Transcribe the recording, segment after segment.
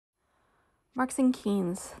Marx and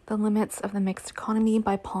Keynes, The Limits of the Mixed Economy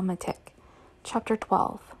by Mattick. Chapter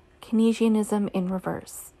 12, Keynesianism in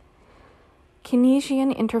Reverse.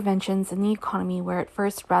 Keynesian interventions in the economy were at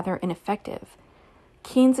first rather ineffective.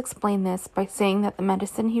 Keynes explained this by saying that the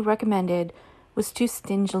medicine he recommended was too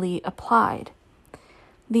stingily applied.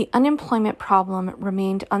 The unemployment problem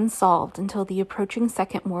remained unsolved until the approaching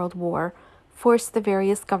Second World War forced the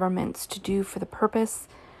various governments to do for the purpose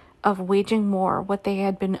of waging war what they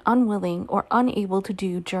had been unwilling or unable to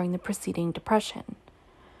do during the preceding depression.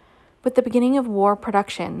 With the beginning of war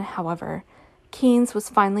production, however, Keynes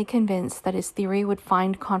was finally convinced that his theory would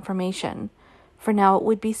find confirmation, for now it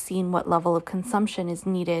would be seen what level of consumption is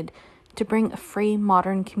needed to bring a free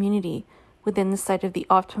modern community within the sight of the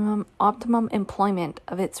optimum employment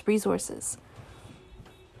of its resources.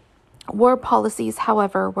 War policies,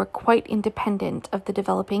 however, were quite independent of the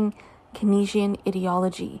developing Keynesian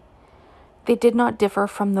ideology. They did not differ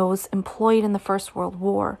from those employed in the First World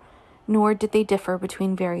War, nor did they differ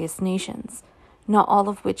between various nations, not all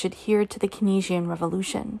of which adhered to the Keynesian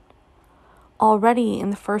revolution. Already in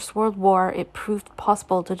the First World War, it proved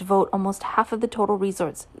possible to devote almost half of the total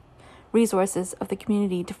resources of the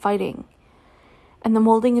community to fighting, and the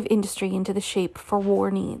molding of industry into the shape for war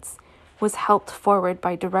needs was helped forward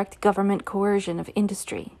by direct government coercion of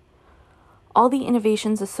industry. All the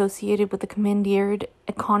innovations associated with the commandeered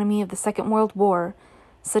economy of the Second World War,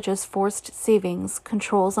 such as forced savings,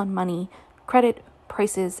 controls on money, credit,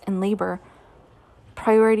 prices, and labor,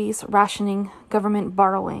 priorities, rationing, government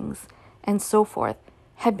borrowings, and so forth,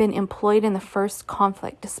 had been employed in the first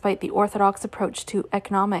conflict despite the orthodox approach to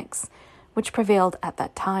economics which prevailed at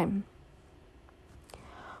that time.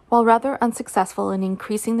 While rather unsuccessful in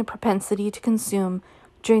increasing the propensity to consume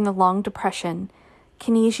during the long depression,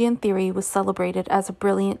 Keynesian theory was celebrated as a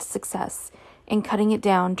brilliant success in cutting it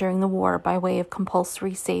down during the war by way of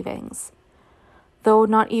compulsory savings. Though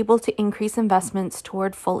not able to increase investments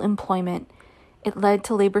toward full employment, it led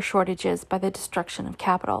to labor shortages by the destruction of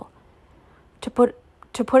capital. To put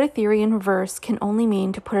a theory in reverse can only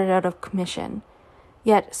mean to put it out of commission.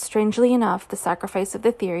 Yet, strangely enough, the sacrifice of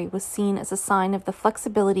the theory was seen as a sign of the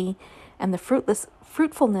flexibility and the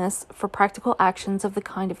fruitfulness for practical actions of the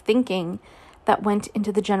kind of thinking that went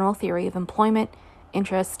into the general theory of employment,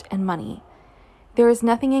 interest, and money. There is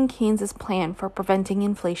nothing in Keynes's plan for preventing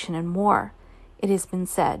inflation and war, it has been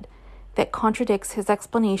said, that contradicts his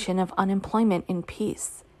explanation of unemployment in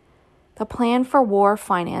peace. The plan for war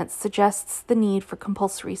finance suggests the need for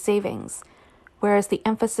compulsory savings, whereas the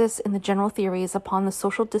emphasis in the general theory is upon the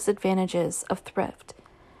social disadvantages of thrift.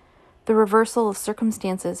 The reversal of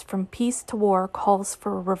circumstances from peace to war calls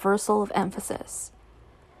for a reversal of emphasis.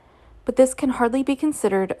 But this can hardly be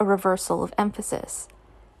considered a reversal of emphasis.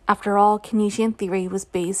 After all, Keynesian theory was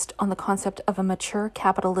based on the concept of a mature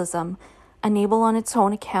capitalism, unable on its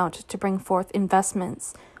own account to bring forth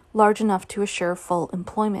investments large enough to assure full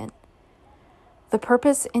employment. The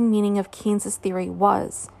purpose and meaning of Keynes's theory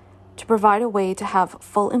was to provide a way to have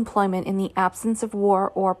full employment in the absence of war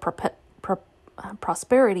or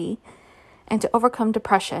prosperity, and to overcome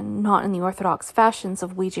depression, not in the orthodox fashions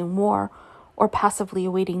of waging war or passively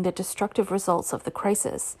awaiting the destructive results of the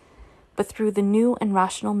crisis, but through the new and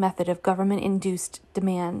rational method of government-induced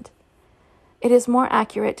demand. It is more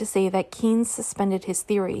accurate to say that Keynes suspended his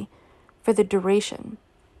theory for the duration.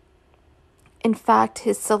 In fact,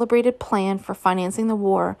 his celebrated plan for financing the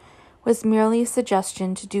war was merely a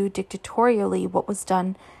suggestion to do dictatorially what was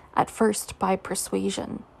done at first by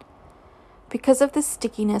persuasion. Because of the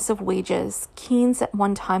stickiness of wages, Keynes at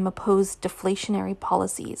one time opposed deflationary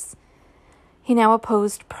policies. He now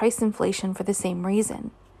opposed price inflation for the same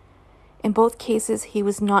reason. In both cases, he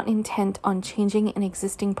was not intent on changing an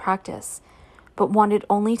existing practice, but wanted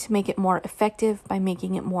only to make it more effective by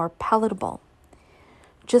making it more palatable.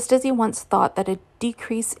 Just as he once thought that a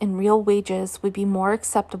decrease in real wages would be more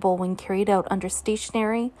acceptable when carried out under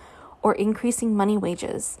stationary or increasing money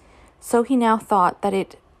wages, so he now thought that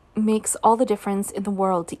it makes all the difference in the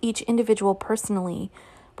world to each individual personally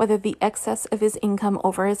whether the excess of his income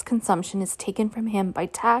over his consumption is taken from him by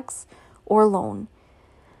tax or loan.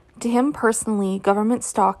 To him personally, government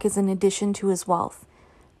stock is an addition to his wealth,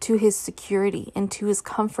 to his security, and to his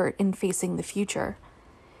comfort in facing the future.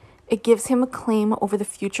 It gives him a claim over the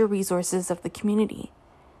future resources of the community.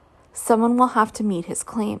 Someone will have to meet his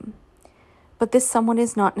claim. But this someone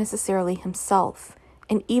is not necessarily himself,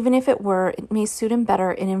 and even if it were, it may suit him better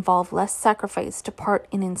and involve less sacrifice to part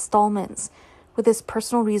in installments with his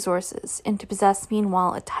personal resources and to possess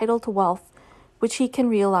meanwhile a title to wealth which he can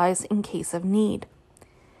realize in case of need.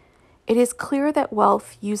 It is clear that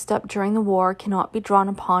wealth used up during the war cannot be drawn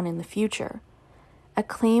upon in the future. a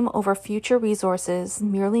claim over future resources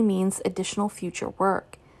merely means additional future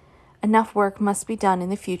work. Enough work must be done in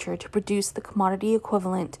the future to produce the commodity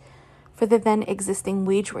equivalent for the then existing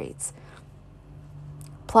wage rates,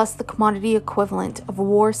 plus the commodity equivalent of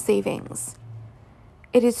war savings.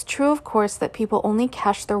 It is true, of course, that people only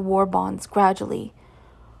cash their war bonds gradually,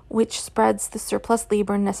 which spreads the surplus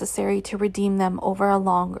labor necessary to redeem them over a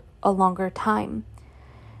longer time.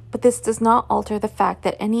 But this does not alter the fact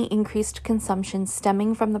that any increased consumption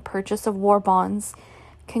stemming from the purchase of war bonds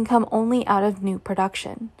can come only out of new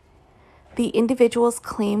production. The individual's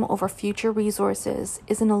claim over future resources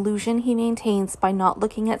is an illusion he maintains by not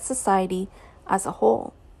looking at society as a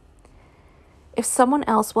whole. If someone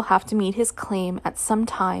else will have to meet his claim at some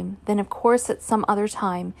time, then of course at some other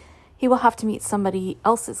time he will have to meet somebody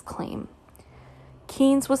else's claim.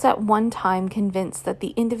 Keynes was at one time convinced that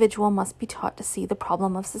the individual must be taught to see the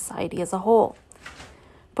problem of society as a whole.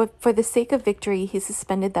 But for the sake of victory, he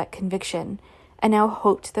suspended that conviction, and now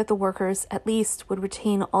hoped that the workers at least would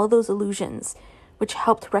retain all those illusions which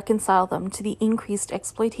helped reconcile them to the increased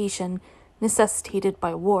exploitation necessitated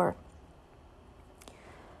by war.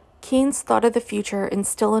 Keynes thought of the future in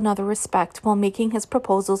still another respect while making his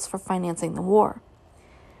proposals for financing the war.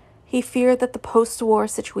 He feared that the post-war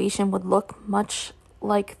situation would look much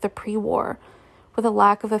like the pre-war, with a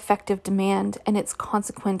lack of effective demand and its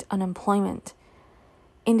consequent unemployment.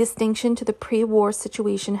 In distinction to the pre-war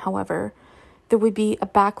situation, however, there would be a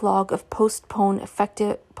backlog of postponed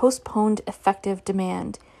effective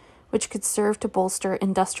demand, which could serve to bolster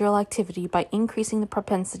industrial activity by increasing the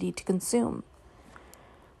propensity to consume.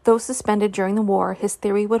 Though suspended during the war, his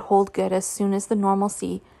theory would hold good as soon as the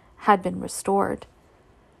normalcy had been restored.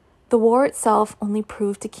 The war itself only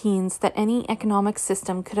proved to Keynes that any economic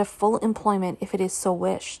system could have full employment if it so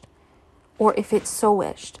wished.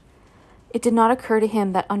 It did not occur to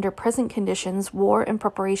him that under present conditions, war and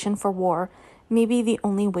preparation for war may be the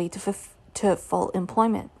only way to full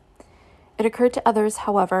employment. It occurred to others,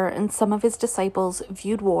 however, and some of his disciples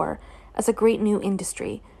viewed war as a great new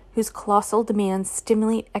industry, whose colossal demands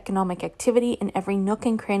stimulate economic activity in every nook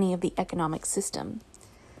and cranny of the economic system.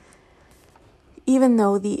 Even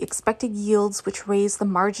though the expected yields which raise the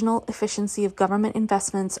marginal efficiency of government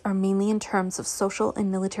investments are mainly in terms of social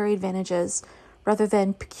and military advantages rather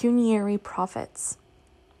than pecuniary profits.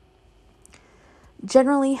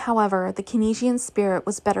 Generally, however, the Keynesian spirit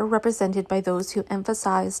was better represented by those who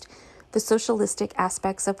emphasized the socialistic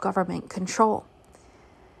aspects of government control.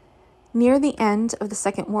 Near the end of the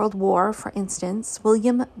Second World War, for instance,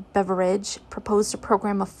 William Beveridge proposed a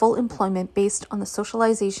program of full employment based on the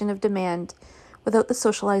socialization of demand without the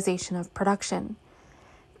socialization of production.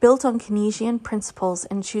 Built on Keynesian principles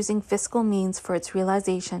and choosing fiscal means for its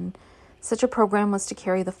realization, such a program was to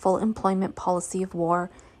carry the full employment policy of war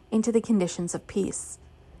into the conditions of peace.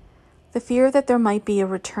 The fear that there might be a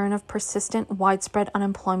return of persistent, widespread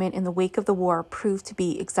unemployment in the wake of the war proved to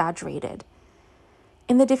be exaggerated.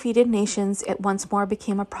 In the defeated nations, it once more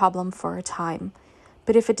became a problem for a time,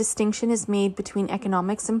 but if a distinction is made between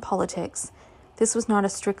economics and politics, this was not a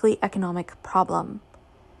strictly economic problem.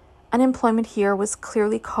 Unemployment here was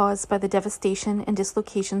clearly caused by the devastation and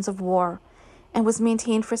dislocations of war, and was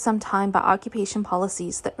maintained for some time by occupation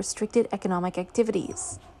policies that restricted economic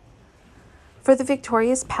activities. For the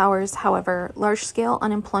victorious powers, however, large-scale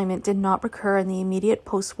unemployment did not recur in the immediate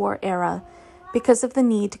post-war era because of the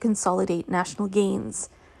need to consolidate national gains,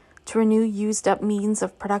 to renew used-up means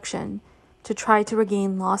of production, to try to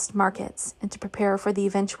regain lost markets, and to prepare for the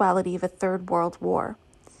eventuality of a Third World War.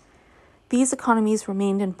 These economies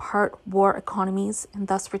remained in part war economies and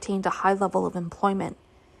thus retained a high level of employment.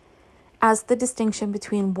 As the distinction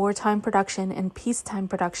between wartime production and peacetime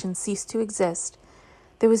production ceased to exist,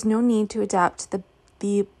 there was no need to adapt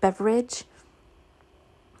the Beveridge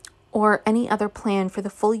or any other plan for the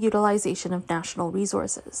full utilization of national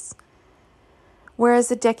resources.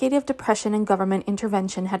 Whereas a decade of depression and government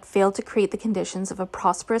intervention had failed to create the conditions of a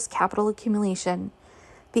prosperous capital accumulation,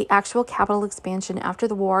 the actual capital expansion after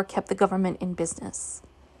the war kept the government in business.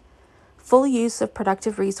 Full use of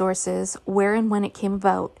productive resources, where and when it came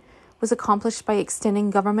about, was accomplished by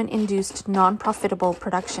extending government-induced non-profitable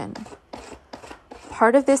production.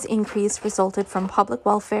 Part of this increase resulted from public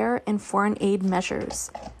welfare and foreign aid measures.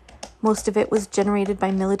 Most of it was generated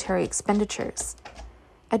by military expenditures.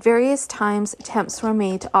 At various times, attempts were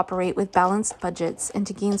made to operate with balanced budgets and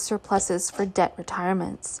to gain surpluses for debt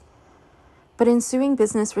retirements. But ensuing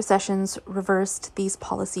business recessions reversed these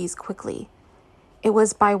policies quickly. It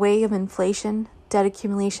was by way of inflation, debt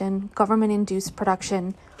accumulation, government-induced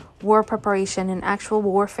production, war preparation, and actual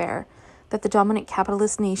warfare that the dominant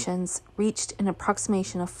capitalist nations reached an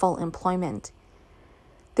approximation of full employment.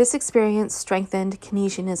 This experience strengthened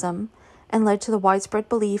Keynesianism and led to the widespread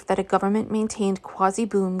belief that a government-maintained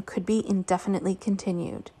quasi-boom could be indefinitely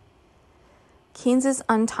continued. Keynes's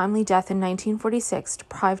untimely death in 1946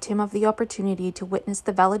 deprived him of the opportunity to witness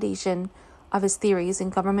the validation of his theories in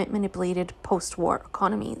government-manipulated post-war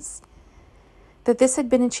economies. That this had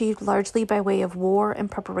been achieved largely by way of war and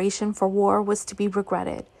preparation for war was to be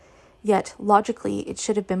regretted, yet logically it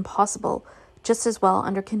should have been possible just as well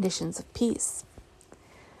under conditions of peace.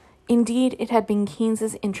 Indeed, it had been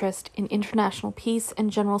Keynes's interest in international peace and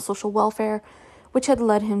general social welfare which had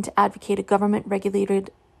led him to advocate a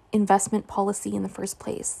government-regulated investment policy in the first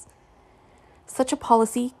place. Such a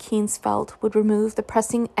policy, Keynes felt, would remove the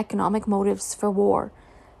pressing economic motives for war,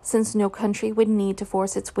 since no country would need to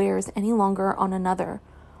force its wares any longer on another,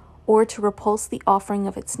 or to repulse the offering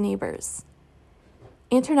of its neighbors.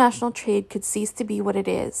 International trade could cease to be what it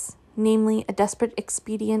is, namely a desperate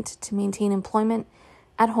expedient to maintain employment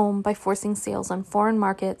at home by forcing sales on foreign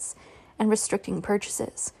markets and restricting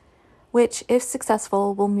purchases, which, if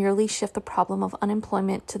successful, will merely shift the problem of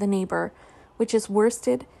unemployment to the neighbor, which is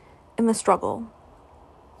worsted in the struggle.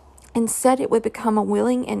 Instead, it would become a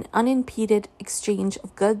willing and unimpeded exchange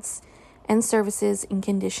of goods and services in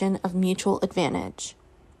condition of mutual advantage.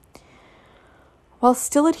 While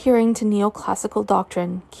still adhering to neoclassical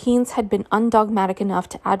doctrine, Keynes had been undogmatic enough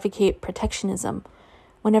to advocate protectionism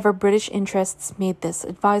whenever British interests made this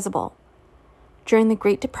advisable. During the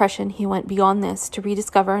Great Depression, he went beyond this to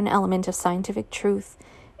rediscover an element of scientific truth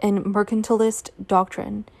in mercantilist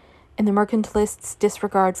doctrine and the mercantilists'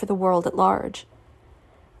 disregard for the world at large.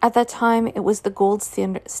 At that time, it was the gold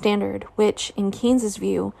standard which, in Keynes's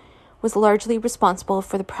view, was largely responsible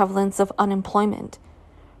for the prevalence of unemployment,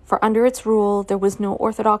 for under its rule there was no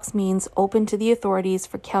orthodox means open to the authorities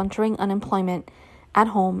for countering unemployment at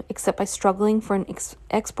home except by struggling for an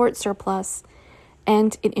export surplus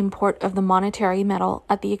and an import of the monetary metal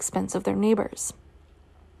at the expense of their neighbors.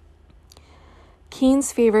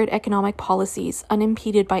 Keynes favored economic policies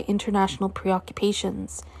unimpeded by international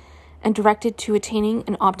preoccupations and directed to attaining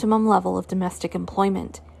an optimum level of domestic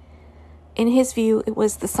employment. In his view, it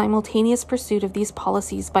was the simultaneous pursuit of these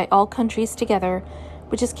policies by all countries together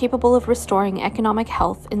which is capable of restoring economic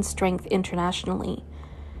health and strength internationally,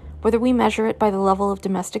 whether we measure it by the level of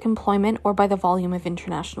domestic employment or by the volume of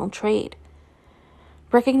international trade.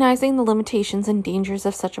 Recognizing the limitations and dangers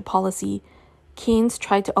of such a policy, Keynes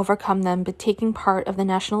tried to overcome them by taking part of the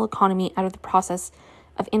national economy out of the process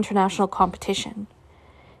of international competition.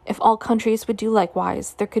 If all countries would do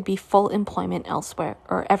likewise, there could be full employment elsewhere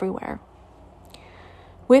or everywhere.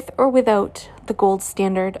 With or without the gold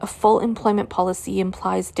standard, a full employment policy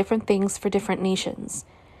implies different things for different nations,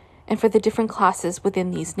 and for the different classes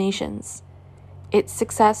within these nations. Its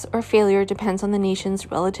success or failure depends on the nation's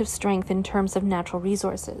relative strength in terms of natural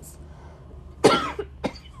resources.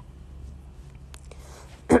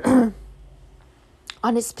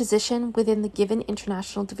 On its position within the given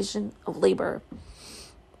international division of labor,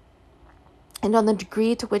 and on the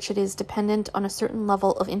degree to which it is dependent on a certain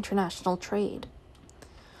level of international trade.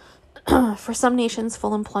 For some nations,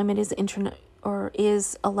 full employment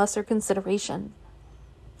is a lesser consideration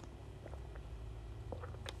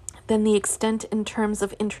than the extent in terms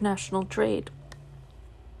of international trade.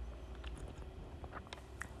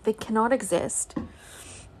 They cannot exist,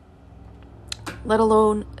 let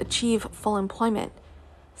alone achieve full employment,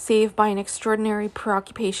 save by an extraordinary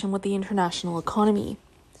preoccupation with the international economy.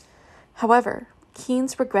 However,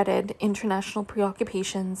 Keynes regretted international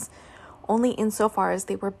preoccupations only insofar as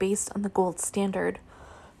they were based on the gold standard,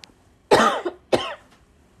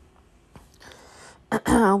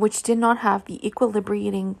 which did not have the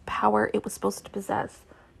equilibrating power it was supposed to possess.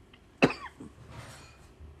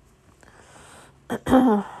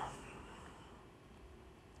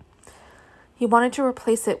 He wanted to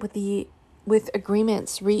replace it with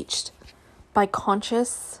agreements reached by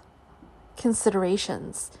conscious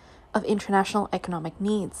considerations of international economic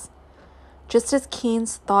needs. Just as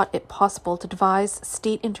Keynes thought it possible to devise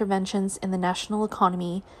state interventions in the national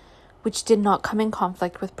economy which did not come in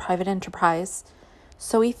conflict with private enterprise,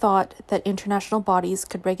 so he thought that international bodies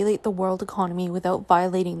could regulate the world economy without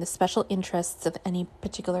violating the special interests of any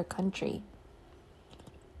particular country.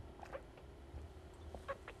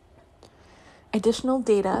 Additional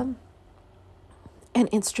data and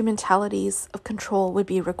instrumentalities of control would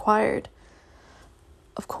be required,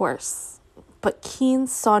 of course, but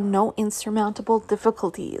Keynes saw no insurmountable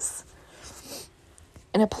difficulties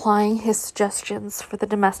in applying his suggestions for the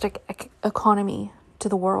domestic economy to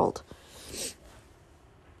the world.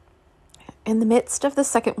 In the midst of the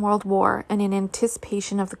Second World War and in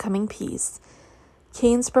anticipation of the coming peace,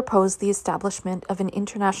 Keynes proposed the establishment of an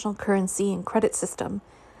international currency and credit system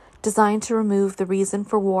designed to remove the reason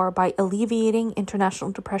for war by alleviating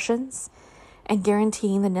international depressions and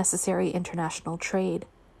guaranteeing the necessary international trade.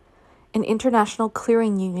 An international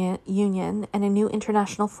clearing union and a new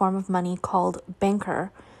international form of money called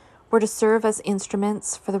banker were to serve as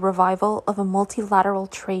instruments for the revival of a multilateral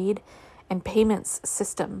trade and payments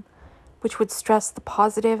system, which would stress the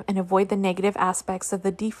positive and avoid the negative aspects of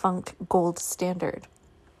the defunct gold standard.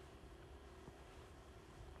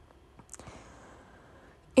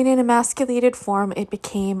 In an emasculated form, it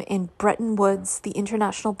became, in Bretton Woods, the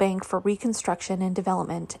International Bank for Reconstruction and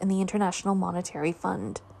Development and the International Monetary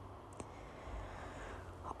Fund.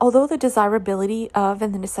 Although the desirability of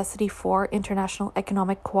and the necessity for international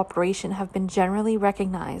economic cooperation have been generally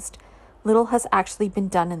recognized, little has actually been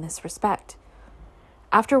done in this respect.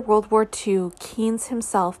 After World War II, Keynes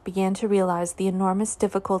himself began to realize the enormous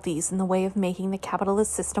difficulties in the way of making the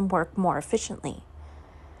capitalist system work more efficiently.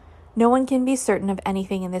 No one can be certain of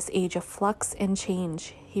anything in this age of flux and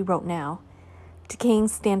change, he wrote now. Decaying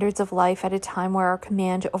standards of life at a time where our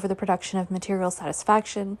command over the production of material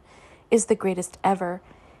satisfaction is the greatest ever,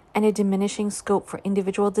 and a diminishing scope for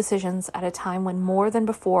individual decisions at a time when more than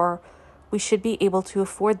before we should be able to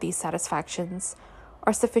afford these satisfactions,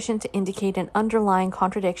 are sufficient to indicate an underlying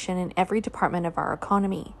contradiction in every department of our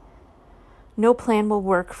economy. No plan will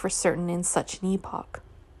work for certain in such an epoch.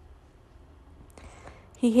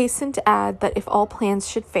 He hastened to add that if all plans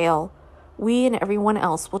should fail, we and everyone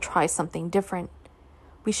else will try something different.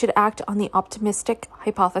 We should act on the optimistic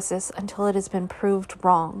hypothesis until it has been proved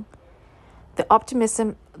wrong. The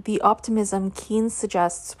optimism Keynes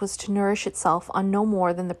suggests was to nourish itself on no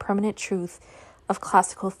more than the permanent truth of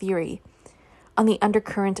classical theory, on the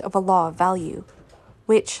undercurrent of a law of value,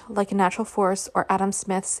 which, like a natural force or Adam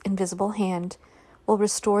Smith's invisible hand, will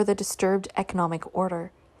restore the disturbed economic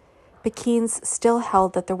order. But Keynes still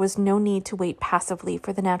held that there was no need to wait passively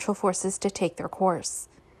for the natural forces to take their course.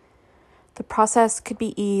 The process could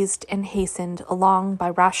be eased and hastened along by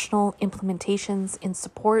rational implementations in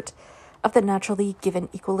support of the naturally given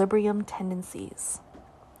equilibrium tendencies.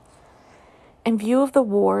 In view of the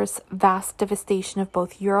war's vast devastation of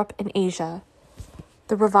both Europe and Asia,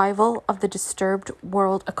 the revival of the disturbed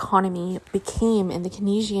world economy became, in the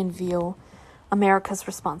Keynesian view, America's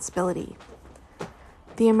responsibility.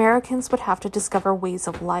 The Americans would have to discover ways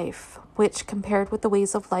of life, which, compared with the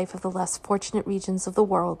ways of life of the less fortunate regions of the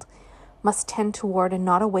world, must tend toward and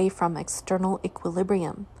not away from external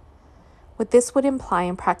equilibrium. What this would imply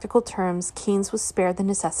in practical terms, Keynes was spared the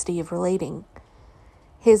necessity of relating.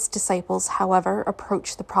 His disciples, however,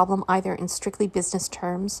 approached the problem either in strictly business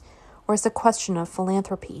terms or as a question of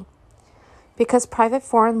philanthropy. Because private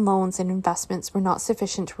foreign loans and investments were not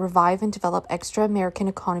sufficient to revive and develop extra-American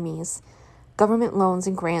economies, government loans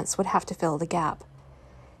and grants would have to fill the gap.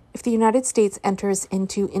 If the United States enters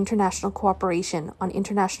into international cooperation on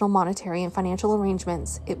international monetary and financial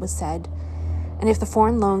arrangements, it was said, and if the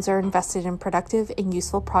foreign loans are invested in productive and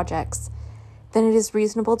useful projects, then it is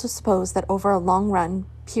reasonable to suppose that over a long-run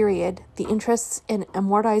period, the interests and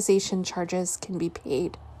amortization charges can be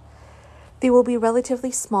paid. They will be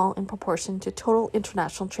relatively small in proportion to total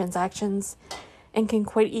international transactions and can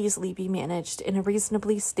quite easily be managed in a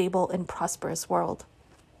reasonably stable and prosperous world.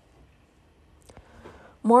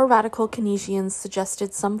 More radical Keynesians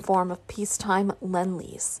suggested some form of peacetime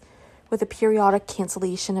lend-lease, with a periodic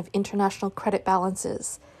cancellation of international credit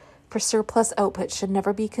balances, for surplus output should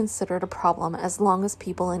never be considered a problem as long as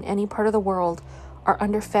people in any part of the world are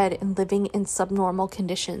underfed and living in subnormal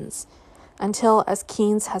conditions, until, as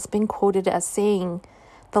Keynes has been quoted as saying,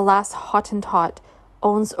 the last Hottentot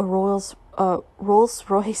owns a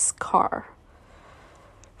Rolls-Royce car.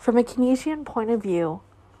 From a Keynesian point of view,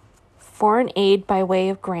 foreign aid by way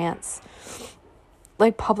of grants,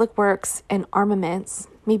 like public works and armaments,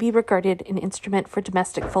 may be regarded an instrument for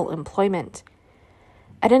domestic full employment.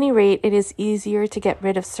 At any rate, it is easier to get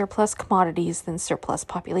rid of surplus commodities than surplus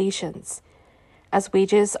populations. As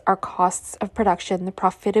wages are costs of production, the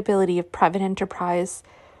profitability of private enterprise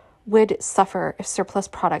would suffer if surplus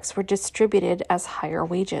products were distributed as higher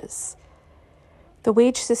wages. The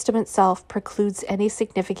wage system itself precludes any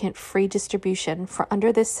significant free distribution, for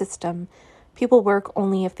under this system, people work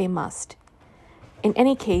only if they must. In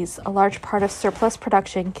any case, a large part of surplus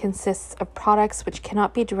production consists of products which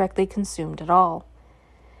cannot be directly consumed at all.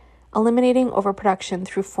 Eliminating overproduction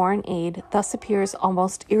through foreign aid thus appears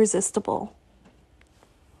almost irresistible,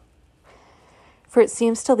 for it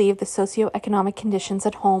seems to leave the socio-economic conditions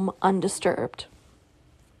at home undisturbed.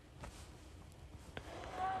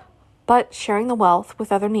 But sharing the wealth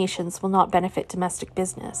with other nations will not benefit domestic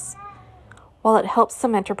business. While it helps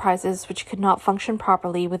some enterprises which could not function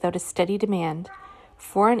properly without a steady demand,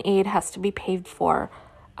 foreign aid has to be paid for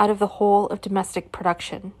out of the whole of domestic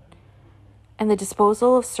production, and the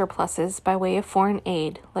disposal of surpluses by way of foreign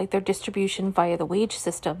aid, like their distribution via the wage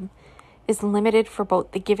system, is limited for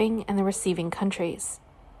both the giving and the receiving countries.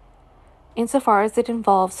 Insofar as it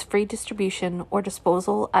involves free distribution or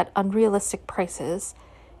disposal at unrealistic prices,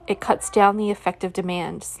 it cuts down the effective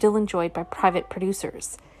demand still enjoyed by private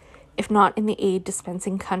producers, if not in the aid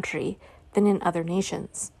dispensing country, then in other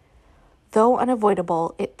nations. Though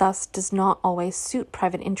unavoidable, it thus does not always suit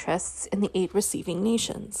private interests in the aid receiving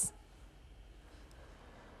nations.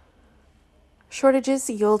 Shortages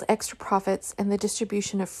yield extra profits, and the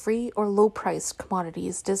distribution of free or low-priced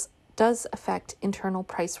commodities does affect internal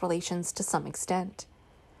price relations to some extent.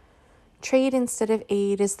 Trade instead of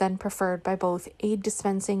aid is then preferred by both aid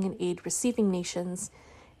dispensing and aid receiving nations,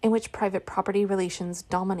 in which private property relations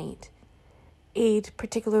dominate. Aid,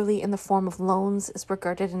 particularly in the form of loans, is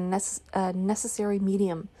regarded as a necessary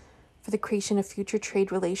medium for the creation of future trade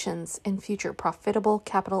relations and future profitable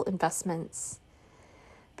capital investments.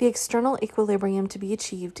 The external equilibrium to be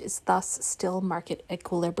achieved is thus still market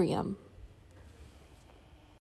equilibrium.